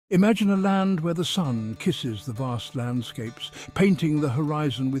Imagine a land where the sun kisses the vast landscapes, painting the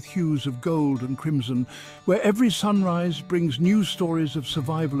horizon with hues of gold and crimson, where every sunrise brings new stories of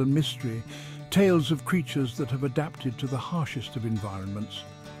survival and mystery, tales of creatures that have adapted to the harshest of environments.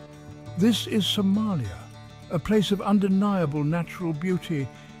 This is Somalia, a place of undeniable natural beauty,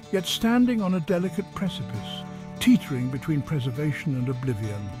 yet standing on a delicate precipice, teetering between preservation and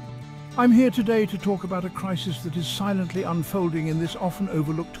oblivion. I'm here today to talk about a crisis that is silently unfolding in this often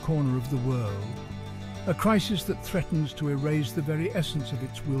overlooked corner of the world. A crisis that threatens to erase the very essence of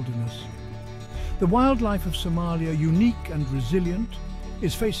its wilderness. The wildlife of Somalia, unique and resilient,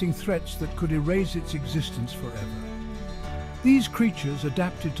 is facing threats that could erase its existence forever. These creatures,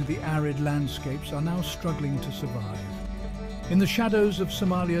 adapted to the arid landscapes, are now struggling to survive. In the shadows of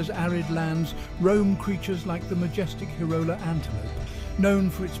Somalia's arid lands roam creatures like the majestic Hirola antelope, known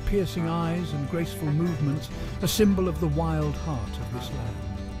for its piercing eyes and graceful movements, a symbol of the wild heart of this land.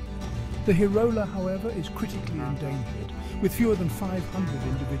 The Hirola, however, is critically endangered, with fewer than 500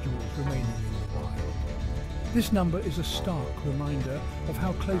 individuals remaining in the wild. This number is a stark reminder of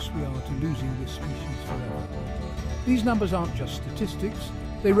how close we are to losing this species forever. These numbers aren't just statistics,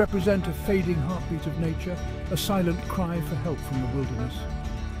 they represent a fading heartbeat of nature, a silent cry for help from the wilderness.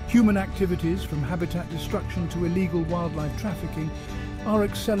 Human activities, from habitat destruction to illegal wildlife trafficking, are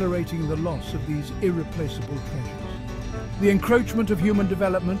accelerating the loss of these irreplaceable treasures. The encroachment of human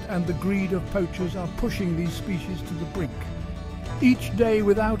development and the greed of poachers are pushing these species to the brink. Each day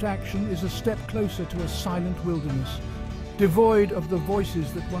without action is a step closer to a silent wilderness, devoid of the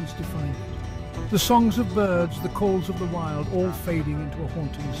voices that once defined it. The songs of birds, the calls of the wild, all fading into a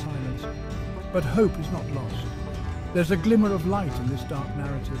haunting silence. But hope is not lost. There's a glimmer of light in this dark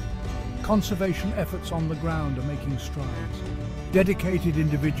narrative. Conservation efforts on the ground are making strides. Dedicated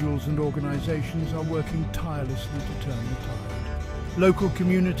individuals and organizations are working tirelessly to turn the tide. Local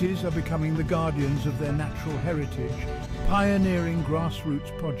communities are becoming the guardians of their natural heritage, pioneering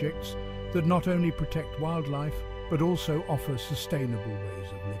grassroots projects that not only protect wildlife, but also offer sustainable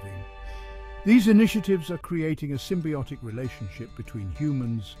ways of living. These initiatives are creating a symbiotic relationship between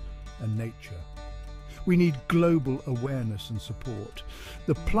humans and nature. We need global awareness and support.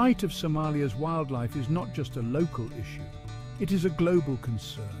 The plight of Somalia's wildlife is not just a local issue, it is a global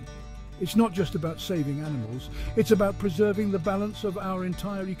concern. It's not just about saving animals, it's about preserving the balance of our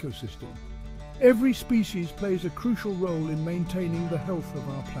entire ecosystem. Every species plays a crucial role in maintaining the health of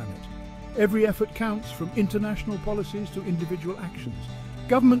our planet. Every effort counts, from international policies to individual actions.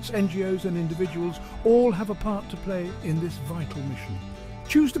 Governments, NGOs and individuals all have a part to play in this vital mission.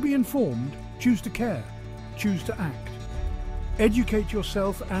 Choose to be informed, choose to care, choose to act. Educate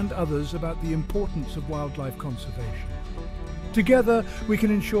yourself and others about the importance of wildlife conservation. Together, we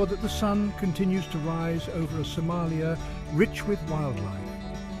can ensure that the sun continues to rise over a Somalia rich with wildlife,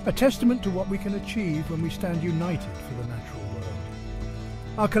 a testament to what we can achieve when we stand united for the natural world.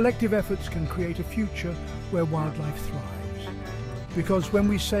 Our collective efforts can create a future where wildlife thrives, because when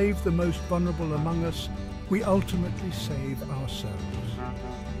we save the most vulnerable among us, we ultimately save ourselves.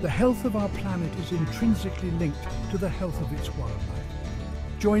 The health of our planet is intrinsically linked to the health of its wildlife.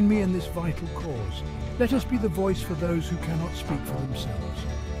 Join me in this vital cause. Let us be the voice for those who cannot speak for themselves.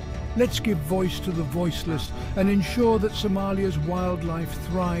 Let's give voice to the voiceless and ensure that Somalia's wildlife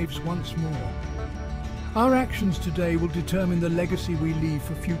thrives once more. Our actions today will determine the legacy we leave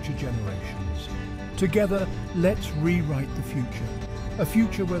for future generations. Together, let's rewrite the future. A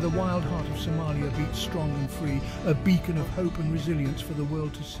future where the wild heart of Somalia beats strong and free, a beacon of hope and resilience for the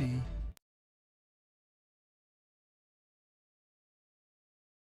world to see.